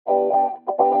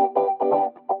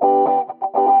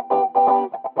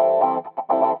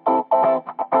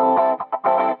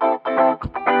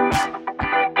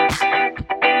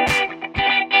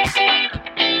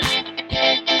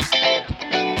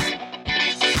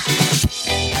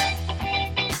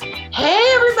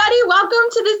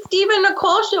to the Steve and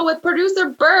Nicole Show with producer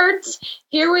Bert.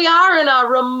 Here we are in our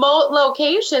remote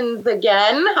locations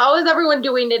again. How is everyone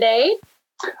doing today?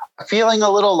 Feeling a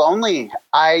little lonely.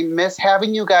 I miss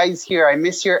having you guys here. I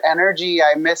miss your energy.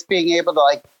 I miss being able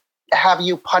to have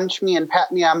you punch me and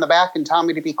pat me on the back and tell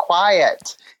me to be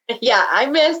quiet. Yeah, I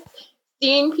miss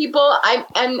seeing people.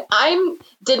 I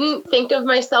didn't think of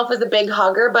myself as a big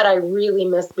hugger, but I really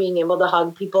miss being able to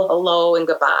hug people hello and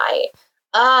goodbye.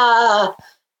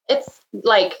 It's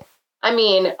like,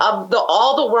 of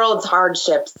all the world's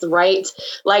hardships, right?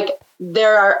 Like,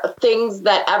 there are things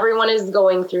that everyone is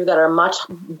going through that are much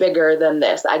bigger than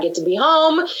this. I get to be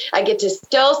home. I get to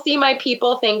still see my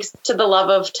people thanks to the love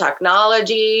of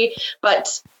technology,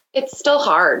 but it's still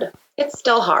hard. It's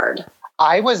still hard.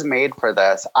 I was made for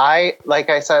this. Like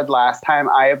I said last time,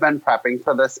 I have been prepping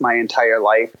for this my entire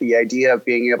life. The idea of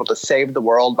being able to save the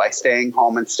world by staying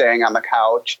home and staying on the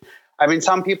couch.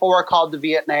 Some people were called to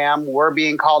Vietnam. We're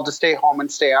being called to stay home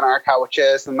and stay on our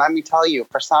couches. And let me tell you,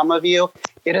 for some of you,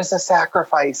 it is a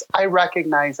sacrifice. I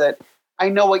recognize it. I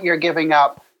know what you're giving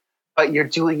up, but you're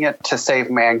doing it to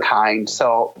save mankind.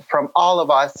 So from all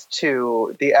of us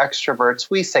to the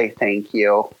extroverts, we say thank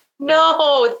you.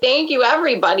 No, thank you,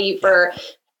 everybody, for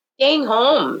staying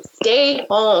home. Stay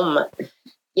home.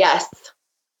 Yes.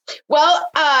 Well,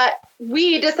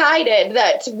 we decided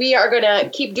that we are going to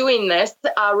keep doing this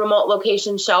remote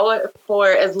location show for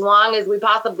as long as we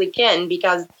possibly can,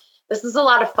 because this is a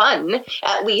lot of fun,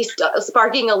 at least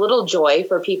sparking a little joy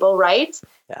for people, right?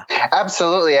 Yeah,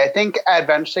 absolutely. I think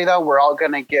eventually, though, we're all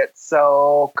going to get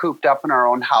so cooped up in our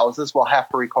own houses, we'll have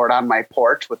to record on my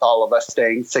porch with all of us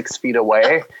staying 6 feet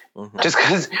away, just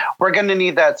because we're going to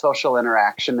need that social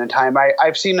interaction and time.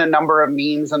 I've seen a number of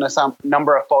memes and a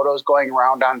number of photos going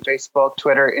around on Facebook,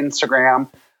 Twitter, Instagram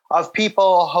of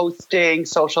people hosting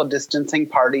social distancing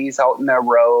parties out in their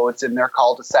roads, in their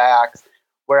cul-de-sacs,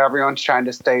 where everyone's trying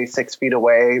to stay 6 feet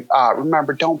away.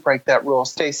 Remember, don't break that rule.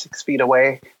 Stay 6 feet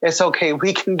away. It's okay.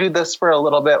 We can do this for a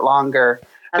little bit longer.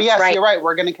 But yes, right. You're right.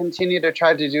 We're going to continue to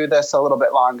try to do this a little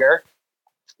bit longer.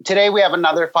 Today, we have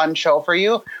another fun show for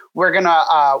you. We're going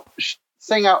to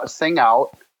sing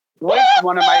out with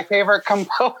one of my favorite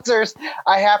composers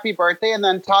a happy birthday, and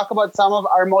then talk about some of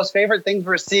our most favorite things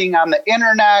we're seeing on the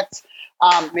internet.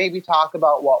 Maybe talk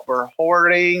about what we're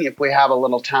hoarding if we have a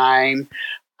little time.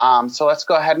 So let's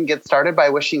go ahead and get started by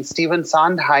wishing Stephen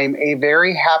Sondheim a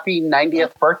very happy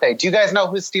 90th birthday. Do you guys know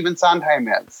who Stephen Sondheim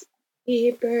is?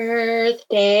 Happy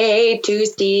birthday to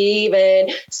Stephen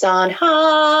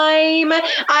Sondheim.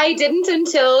 I didn't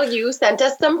until you sent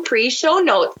us some pre-show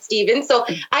notes, Stephen. So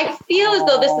I feel as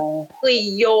though this is really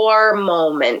your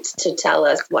moment to tell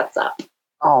us what's up.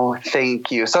 Oh, thank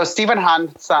you. So Stephen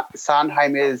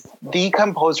Sondheim is the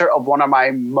composer of one of my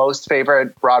most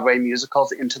favorite Broadway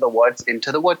musicals, Into the Woods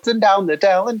and Down the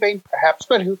Dell in vain, perhaps,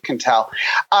 but who can tell?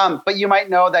 But you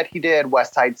might know that he did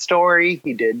West Side Story,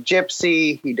 he did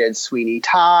Gypsy, he did Sweeney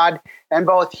Todd, and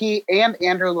both he and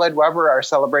Andrew Lloyd Webber are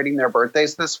celebrating their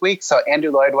birthdays this week. So Andrew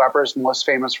Lloyd Webber is most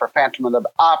famous for Phantom of the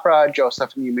Opera,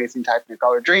 Joseph and the Amazing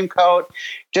Technicolor Dreamcoat,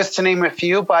 just to name a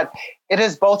few. But it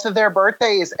is both of their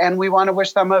birthdays, and we want to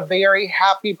wish them a very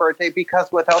happy birthday,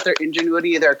 because without their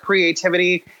ingenuity, their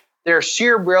creativity, their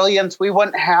sheer brilliance, we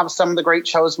wouldn't have some of the great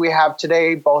shows we have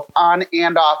today, both on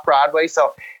and off Broadway.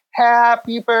 So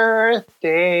happy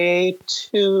birthday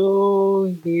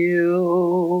to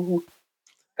you.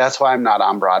 That's why I'm not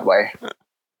on Broadway.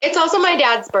 It's also my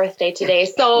dad's birthday today.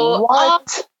 So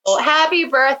what? Happy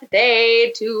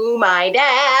birthday to my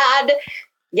dad.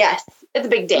 Yes, it's a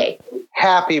big day.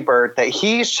 Happy birthday.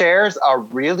 He shares a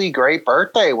really great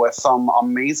birthday with some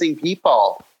amazing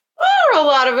people. There are a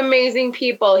lot of amazing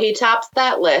people. He tops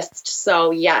that list. So,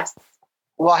 yes.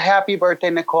 Well, happy birthday,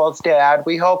 Nicole's dad.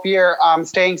 We hope you're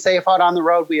staying safe out on the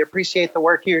road. We appreciate the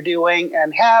work you're doing.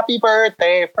 And happy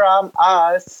birthday from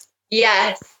us.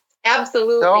 Yes,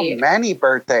 absolutely. So many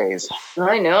birthdays.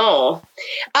 I know.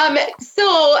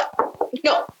 So,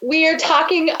 we are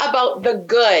talking about the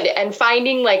good and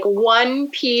finding like one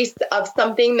piece of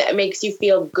something that makes you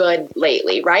feel good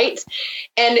lately, right?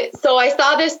 And so I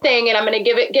saw this thing, and I'm going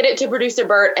to get it to producer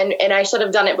Bert, and I should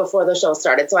have done it before the show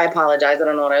started, so I apologize. I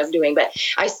don't know what I was doing, but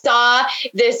I saw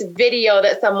this video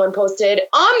that someone posted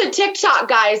on the TikTok,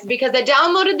 guys, because I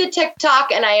downloaded the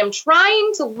TikTok, and I am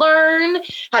trying to learn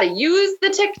how to use the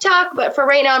TikTok, but for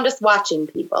right now, I'm just watching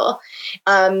people.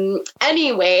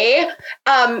 Anyway,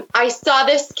 I saw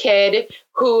this kid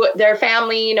who their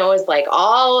family, is like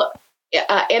all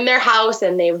in their house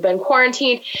and they've been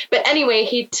quarantined. But anyway,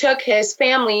 he took his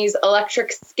family's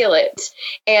electric skillet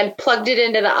and plugged it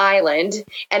into the island,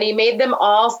 and he made them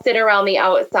all sit around the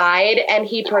outside, and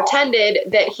he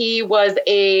pretended that he was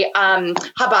a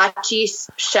hibachi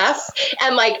chef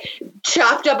and like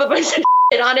chopped up a bunch of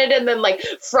on it and then like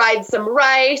fried some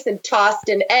rice and tossed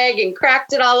an egg and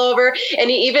cracked it all over. And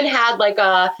he even had like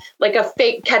a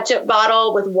fake ketchup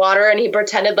bottle with water, and he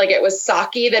pretended like it was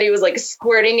sake that he was like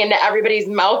squirting into everybody's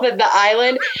mouth at the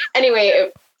island. Anyway,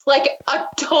 it's like a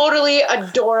totally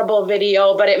adorable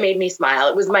video, but it made me smile.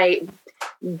 It was my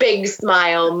big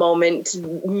smile moment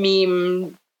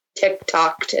meme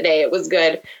TikTok today. It was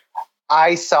good.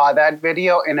 I saw that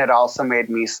video and it also made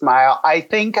me smile. I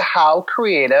think how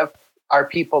creative are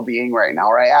people being right now?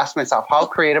 Or I asked myself, how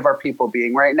creative are people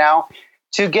being right now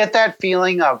to get that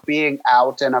feeling of being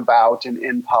out and about and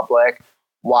in public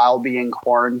while being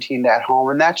quarantined at home?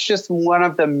 And that's just one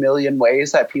of the million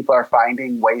ways that people are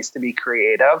finding ways to be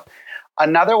creative.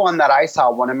 Another one that I saw,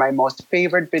 one of my most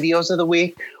favorite videos of the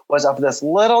week, was of this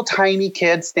little tiny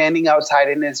kid standing outside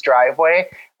in his driveway.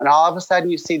 And all of a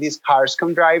sudden you see these cars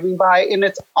come driving by, and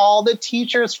it's all the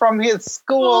teachers from his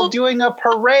school doing a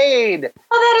parade.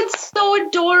 Oh, that is so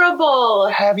adorable.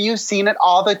 Have you seen it?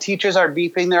 All the teachers are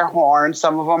beeping their horns.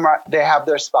 Some of them they have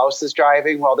their spouses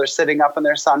driving while they're sitting up in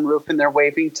their sunroof and they're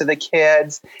waving to the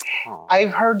kids. Aww.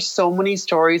 I've heard so many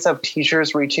stories of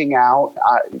teachers reaching out,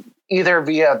 either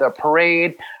via the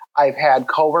parade. I've had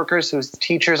coworkers whose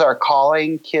teachers are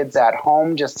calling kids at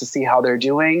home just to see how they're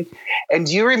doing. And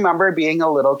do you remember being a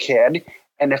little kid?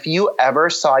 And if you ever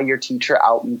saw your teacher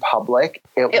out in public,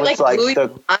 it was like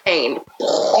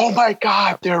oh my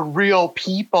God, they're real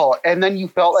people. And then you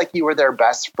felt like you were their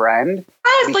best friend.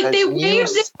 Yes, like they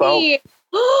waved at me.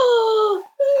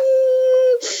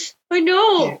 I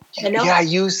know. Yeah,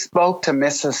 you spoke to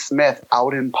Mrs. Smith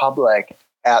out in public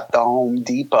at the Home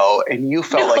Depot, and you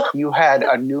felt like you had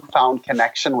a newfound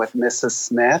connection with Mrs.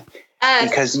 Smith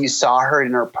because you saw her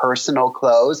in her personal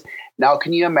clothes. Now,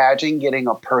 can you imagine getting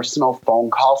a personal phone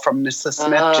call from Mrs.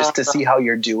 Smith just to see how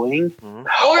you're doing?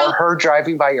 Or her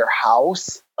driving by your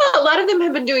house? Well, a lot of them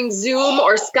have been doing Zoom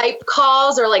or Skype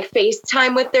calls or like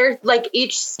FaceTime with their, like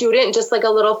each student, just like a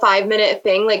little 5-minute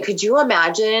thing. Like, could you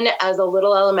imagine as a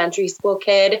little elementary school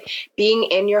kid being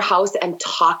in your house and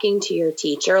talking to your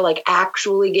teacher, like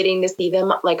actually getting to see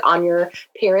them like on your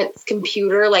parents'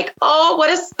 computer? Like, oh, what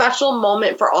a special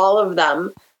moment for all of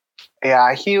them.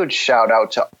 Yeah, a huge shout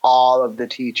out to all of the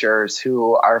teachers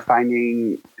who are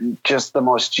finding just the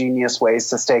most genius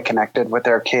ways to stay connected with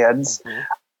their kids.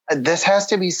 This has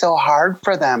to be so hard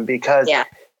for them because,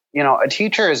 you know, a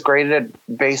teacher is graded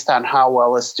based on how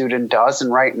well a student does.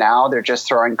 And right now they're just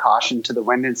throwing caution to the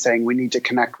wind and saying we need to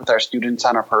connect with our students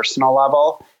on a personal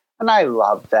level. And I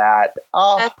love that.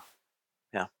 Oh,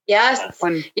 yeah. Yes.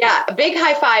 A big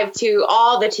high five to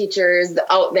all the teachers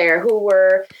out there who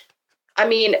were, I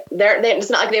mean, it's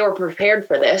not like they were prepared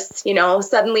for this. You know,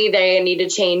 suddenly they need to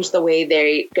change the way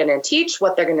they're going to teach,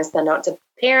 what they're going to send out to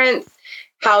parents,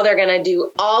 how they're going to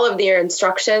do all of their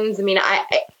instructions. I mean,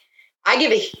 I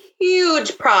give a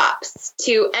huge props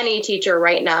to any teacher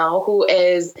right now who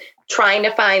is trying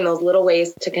to find those little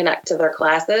ways to connect to their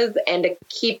classes and to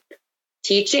keep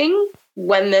teaching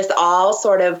when this all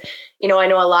sort of, you know, I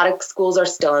know a lot of schools are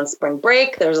still in spring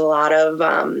break. There's a lot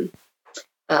of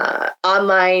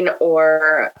online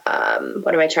or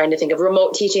what am I trying to think of?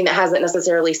 Remote teaching that hasn't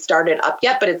necessarily started up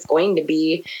yet, but it's going to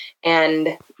be.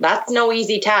 And that's no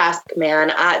easy task,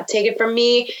 man. Take it from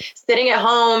me, sitting at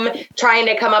home, trying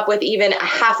to come up with even a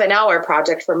half an hour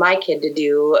project for my kid to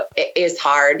do is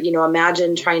hard. You know,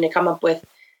 imagine trying to come up with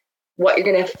what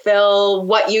you're going to fill,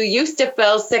 what you used to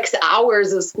fill 6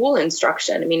 hours of school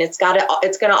instruction. I mean, it's going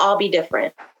to all be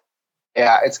different.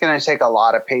 Yeah, it's going to take a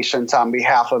lot of patience on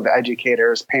behalf of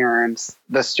educators, parents,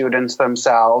 the students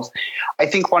themselves. I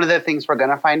think one of the things we're going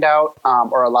to find out,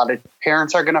 or a lot of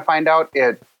parents are going to find out,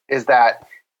 is that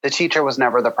the teacher was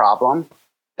never the problem,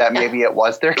 that maybe it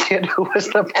was their kid who was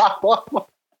the problem.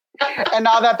 And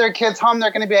now that their kid's home,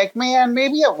 they're going to be like, man,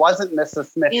 maybe it wasn't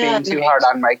Mrs. Smith being too hard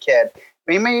on my kid.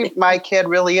 Maybe my kid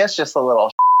really is just a little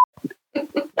There's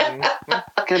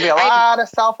going to be a lot of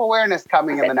self-awareness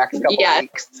coming in the next couple of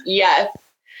weeks. Yes.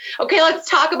 Okay, let's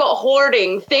talk about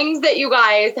hoarding. Things that you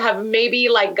guys have maybe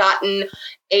like gotten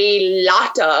a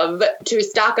lot of to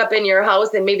stock up in your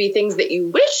house, and maybe things that you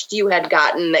wished you had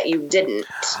gotten that you didn't.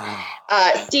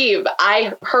 Steve,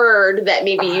 I heard that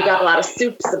maybe you got a lot of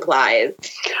soup supplies.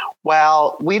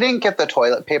 Well, we didn't get the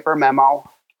toilet paper memo.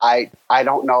 I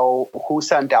don't know who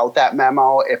sent out that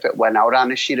memo, if it went out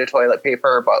on a sheet of toilet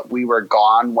paper, but we were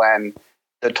gone when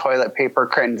the toilet paper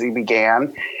frenzy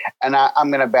began. And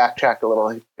I'm going to backtrack a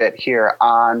little bit here.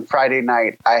 On Friday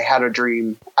night, I had a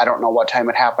dream. I don't know what time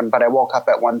it happened, but I woke up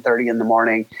at 1:30 in the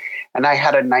morning, and I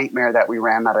had a nightmare that we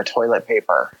ran out of toilet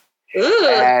paper. Ooh.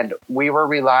 And we were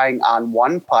relying on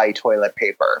one-ply toilet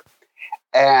paper.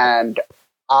 And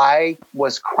I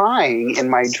was crying in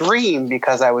my dream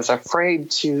because I was afraid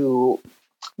to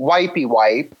wipe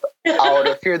out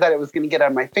of fear that it was going to get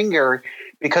on my finger,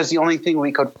 because the only thing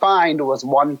we could find was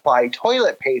one-ply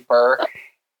toilet paper.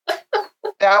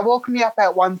 That woke me up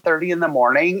at 1:30 in the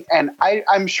morning, and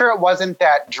I'm sure it wasn't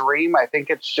that dream. I think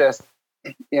it's just,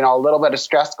 a little bit of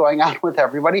stress going on with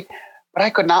everybody, but I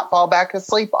could not fall back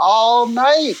asleep all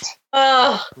night.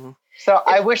 So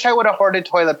I wish I would have hoarded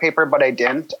toilet paper, but I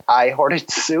didn't. I hoarded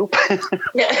soup.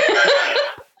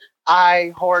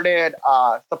 I hoarded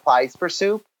supplies for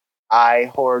soup. I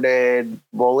hoarded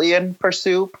bouillon for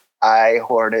soup. I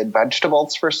hoarded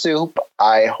vegetables for soup.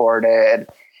 I hoarded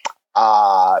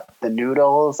the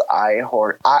noodles.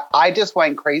 I just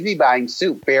went crazy buying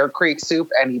soup. Bear Creek soup,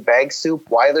 any bag soup,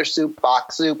 Weiler soup,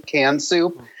 box soup, canned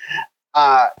soup.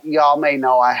 Y'all may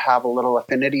know I have a little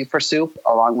affinity for soup,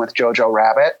 along with Jojo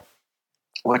Rabbit,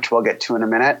 which we'll get to in a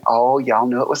minute. Oh, y'all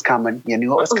knew it was coming. You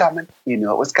knew it was coming. You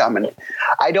knew it was coming.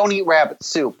 I don't eat rabbit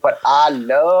soup, but I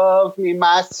love me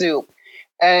my soup.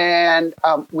 And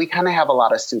we kind of have a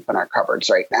lot of soup in our cupboards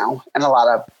right now, and a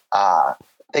lot of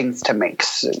things to make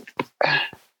soup.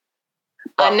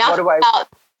 Enough about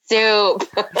soup.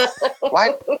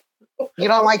 What? You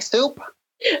don't like soup?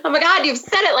 Oh my God, you've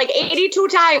said it like 82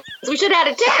 times. We should have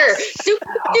had a ticker. Soup,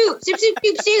 soup, soup, soup,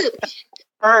 soup, soup.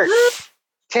 First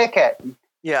ticket.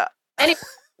 Yeah. Anyway,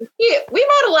 we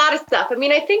bought a lot of stuff. I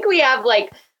mean, I think we have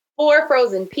like 4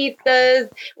 frozen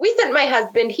pizzas. We sent my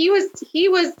husband. He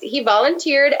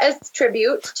volunteered as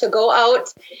tribute to go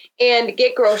out and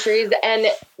get groceries. And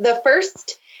the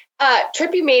first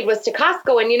trip he made was to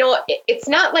Costco. And it's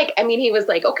not like, he was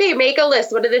like, okay, make a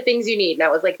list. What are the things you need? And I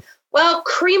was like, well,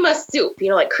 cream of soup,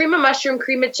 like cream of mushroom,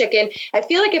 cream of chicken. I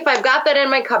feel like if I've got that in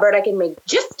my cupboard, I can make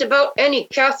just about any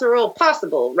casserole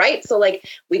possible, right? So like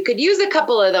we could use a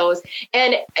couple of those.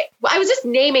 And I was just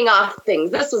naming off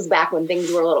things. This was back when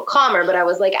things were a little calmer, but I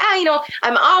was like,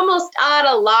 I'm almost out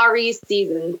of Lawry's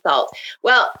seasoned salt.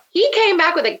 Well, he came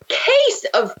back with a case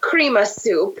of cream of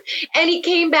soup, and he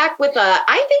came back with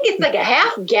I think it's like a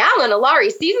half gallon of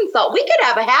Lawry's seasoned salt. We could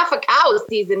have a half a cow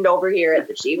seasoned over here at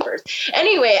the Sheepers.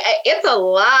 Anyway, it's a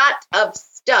lot of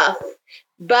stuff,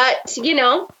 but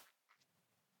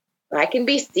I can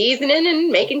be seasoning and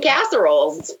making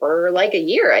casseroles for like a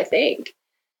year, I think.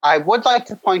 I would like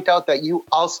to point out that you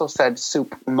also said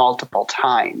soup multiple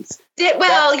times.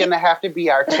 That's going to have to be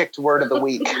our ticked word of the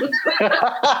week.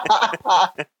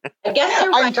 I guess you're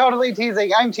right. I'm totally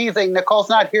teasing. I'm teasing. Nicole's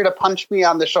not here to punch me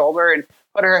on the shoulder and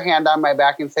put her hand on my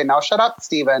back and say, now shut up,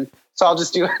 Steven. So I'll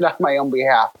just do it on my own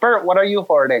behalf. Bert, what are you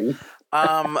hoarding?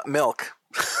 Milk.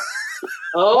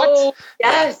 Oh, what?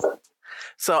 Yes.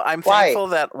 So I'm thankful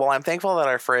that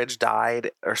our fridge died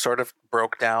or sort of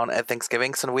broke down at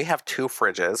Thanksgiving. So we have 2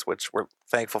 fridges, which we're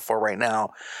thankful for right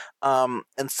now.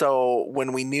 And so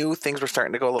when we knew things were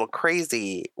starting to go a little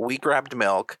crazy, we grabbed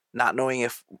milk, not knowing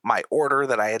if my order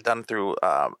that I had done through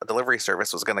a delivery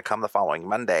service was going to come the following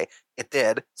Monday. It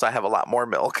did. So I have a lot more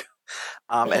milk,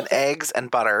 and eggs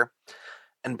and butter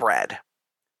and bread.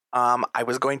 I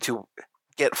was going to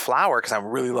get flour because I'm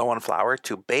really low on flour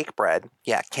to bake bread.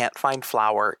 Yeah, can't find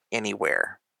flour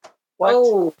anywhere. What?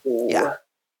 Oh. Yeah.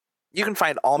 You can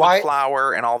find almond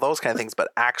flour and all those kind of things,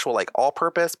 but actual like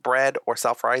all-purpose bread or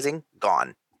self-rising,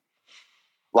 gone.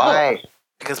 Why?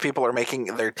 Because people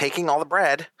they're taking all the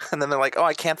bread and then they're like, oh,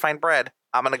 I can't find bread.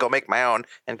 I'm going to go make my own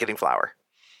and getting flour.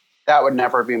 That would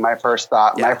never be my first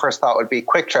thought. Yeah. My first thought would be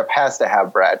Quick Trip has to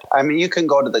have bread. I mean, you can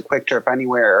go to the Quick Trip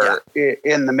anywhere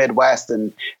in the Midwest,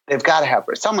 and they've got to have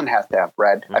bread. Someone has to have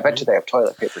bread. Mm-hmm. I bet you they have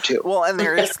toilet paper, too. Well, and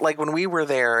there is, like, when we were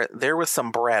there was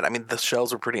some bread. I mean, the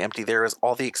shelves were pretty empty. There was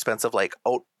all the expensive, like,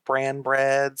 oat bran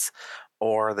breads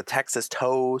or the Texas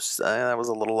toast. That was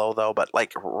a little low, though. But,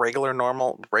 like,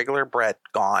 regular bread,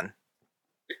 gone.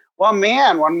 Well,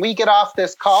 man, when we get off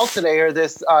this call today or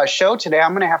this show today,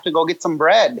 I'm going to have to go get some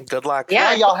bread. Good luck.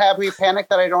 Yeah, y'all have me panic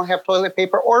that I don't have toilet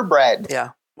paper or bread.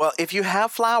 Yeah. Well, if you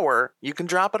have flour, you can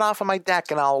drop it off on my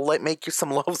deck, and I'll make you some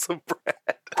loaves of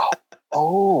bread.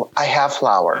 Oh, I have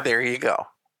flour. There you go.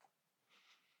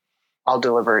 I'll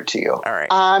deliver it to you. All right.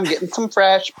 I'm getting some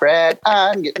fresh bread.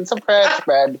 I'm getting some fresh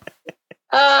bread.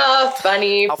 Oh,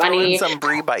 funny. I'll throw in some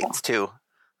brie bites, too.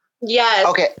 Yes.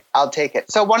 Okay, I'll take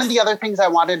it. So one of the other things I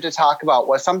wanted to talk about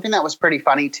was something that was pretty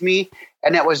funny to me,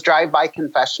 and it was drive-by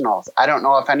confessionals. I don't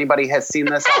know if anybody has seen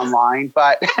this online,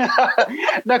 but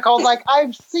Nicole's like,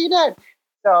 I've seen it.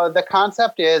 So the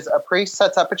concept is a priest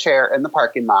sets up a chair in the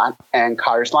parking lot, and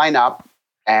cars line up,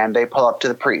 and they pull up to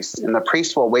the priest. And the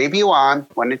priest will wave you on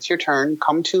when it's your turn.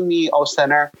 Come to me, O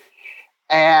sinner.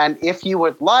 And if you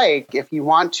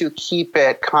want to keep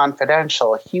it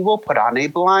confidential, he will put on a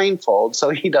blindfold so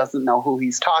he doesn't know who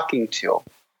he's talking to.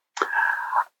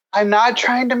 I'm not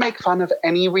trying to make fun of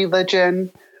any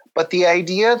religion, but the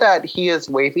idea that he is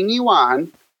waving you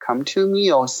on, come to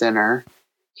me, O sinner,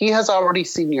 he has already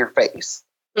seen your face.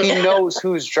 He knows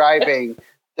who's driving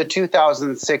the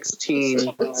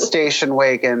 2016 station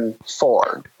wagon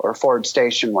Ford or Ford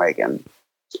station wagon.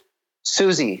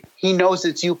 Susie, he knows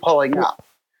it's you pulling up.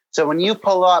 So when you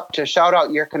pull up to shout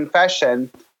out your confession,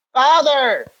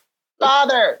 Father,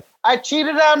 I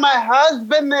cheated on my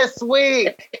husband this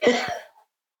week.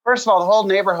 First of all, the whole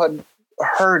neighborhood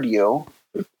heard you.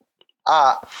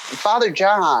 Father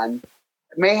John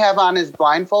may have on his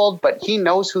blindfold, but he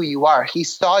knows who you are. He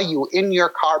saw you in your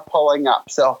car pulling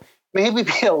up. So maybe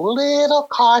be a little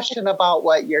caution about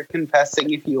what you're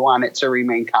confessing if you want it to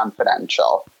remain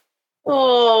confidential.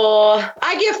 Oh,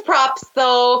 I give props,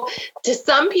 though, to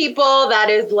some people.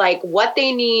 That is like what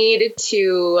they need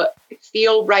to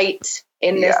feel right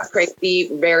in this crazy,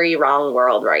 very wrong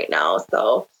world right now.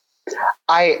 So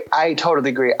I totally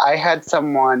agree. I had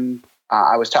someone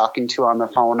I was talking to on the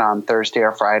phone on Thursday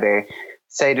or Friday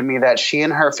say to me that she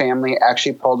and her family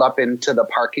actually pulled up into the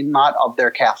parking lot of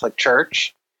their Catholic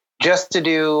church just to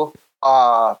do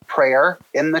prayer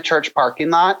in the church parking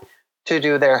lot, to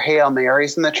do their Hail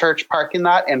Marys in the church parking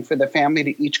lot, and for the family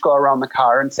to each go around the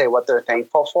car and say what they're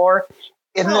thankful for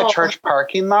in the church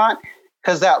parking lot,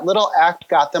 because that little act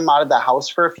got them out of the house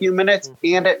for a few minutes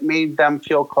and it made them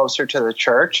feel closer to the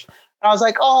church. And I was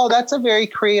like, oh, that's a very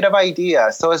creative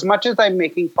idea. So as much as I'm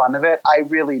making fun of it, I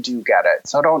really do get it.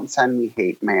 So don't send me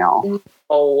hate mail.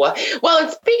 Oh, well,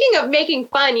 and speaking of making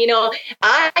fun,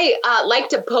 I like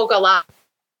to poke a lot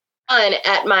fun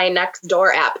at my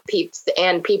Nextdoor app peeps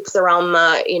and peeps around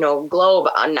the, globe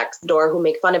on Nextdoor who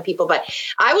make fun of people. But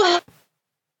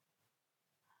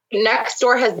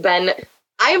Nextdoor has been,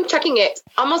 I am checking it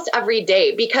almost every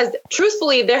day because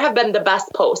truthfully, there have been the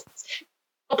best posts.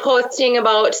 Posting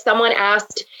about someone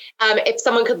asked if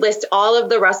someone could list all of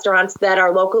the restaurants that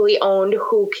are locally owned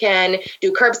who can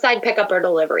do curbside pickup or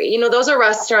delivery. Those are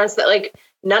restaurants that like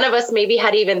none of us maybe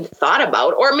had even thought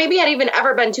about or maybe had even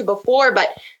ever been to before, but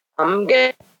I'm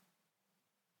going to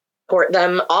support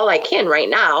them all I can right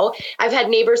now. I've had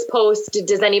neighbors post,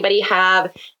 does anybody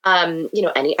have,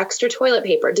 any extra toilet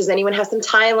paper? Does anyone have some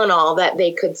Tylenol that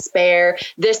they could spare?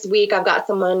 This week, I've got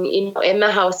someone, in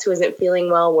the house who isn't feeling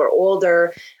well. We're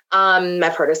older.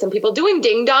 I've heard of some people doing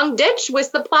ding dong ditch with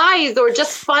supplies or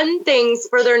just fun things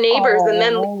for their neighbors. And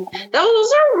then those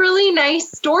are really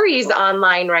nice stories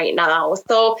online right now.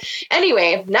 So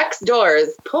anyway, Nextdoor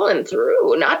is pulling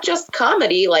through, not just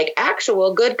comedy, like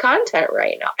actual good content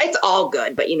right now. It's all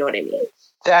good, but you know what I mean?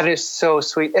 That is so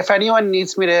sweet. If anyone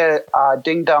needs me to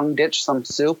ding dong ditch some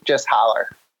soup, just holler.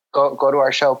 Go to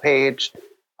our show page,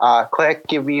 click,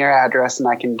 give me your address, and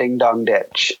I can ding dong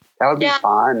ditch. That would be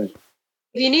fun.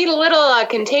 If you need a little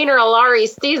container of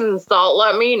Lawry's seasoned salt,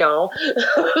 let me know.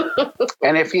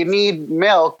 And if you need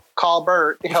milk, call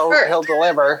Bert. He'll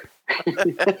deliver.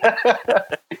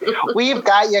 We've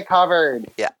got you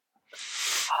covered. Yeah.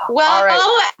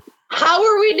 Well, how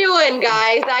are we doing,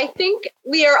 guys? I think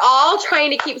we are all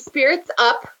trying to keep spirits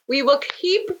up. We will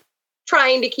keep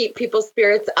trying to keep people's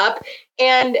spirits up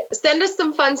and send us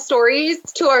some fun stories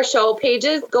to our show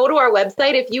pages. Go to our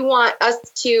website if you want us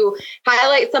to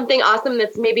highlight something awesome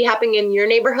that's maybe happening in your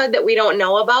neighborhood that we don't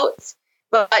know about.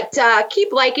 But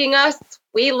keep liking us.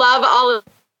 We love all of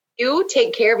you.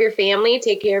 Take care of your family.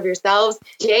 Take care of yourselves.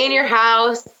 Stay in your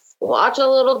house. Watch a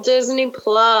little Disney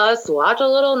Plus. Watch a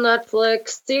little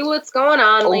Netflix. See what's going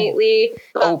on lately.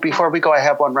 Before we go, I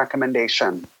have one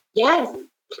recommendation. Yes.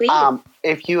 Please.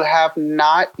 If you have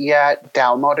not yet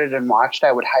downloaded and watched,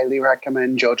 I would highly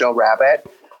recommend Jojo Rabbit.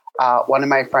 One of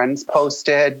my friends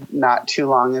posted not too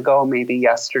long ago, maybe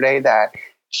yesterday, that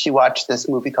she watched this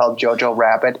movie called Jojo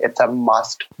Rabbit. It's a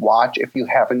must watch. If you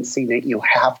haven't seen it, you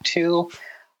have to.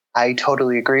 I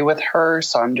totally agree with her.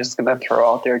 So I'm just going to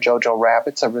throw out there Jojo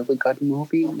Rabbit's a really good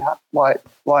movie. What?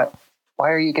 Why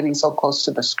are you getting so close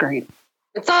to the screen?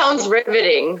 It sounds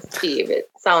riveting, Steve. It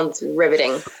sounds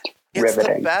riveting. It's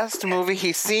the best movie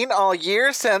he's seen all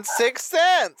year since Sixth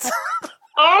Sense.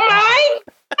 Oh my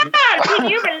Can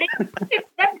you believe it's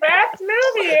the best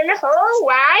movie in the whole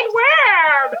wide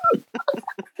world?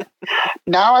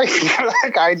 Now I feel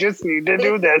like I just need to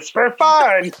do this for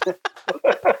fun.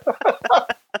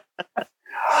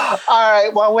 All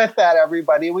right. Well, with that,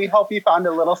 everybody, we hope you found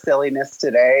a little silliness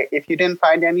today. If you didn't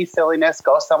find any silliness,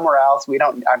 go somewhere else.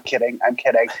 I'm kidding.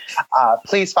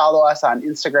 Please follow us on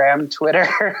Instagram, Twitter,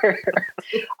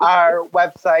 our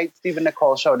website,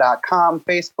 StephenNicoleShow.com,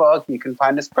 Facebook. You can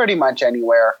find us pretty much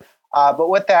anywhere. But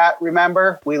with that,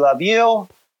 remember, we love you.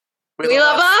 We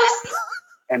love us.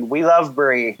 And we love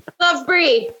Bree. Love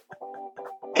Bree.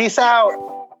 Peace out.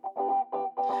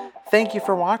 Thank you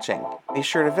for watching. Be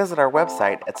sure to visit our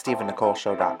website at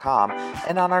StephenNicoleShow.com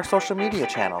and on our social media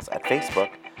channels at Facebook,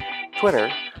 Twitter,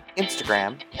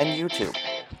 Instagram, and YouTube.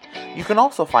 You can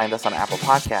also find us on Apple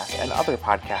Podcasts and other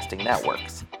podcasting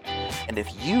networks. And if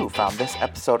you found this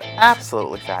episode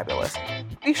absolutely fabulous,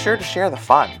 be sure to share the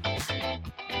fun.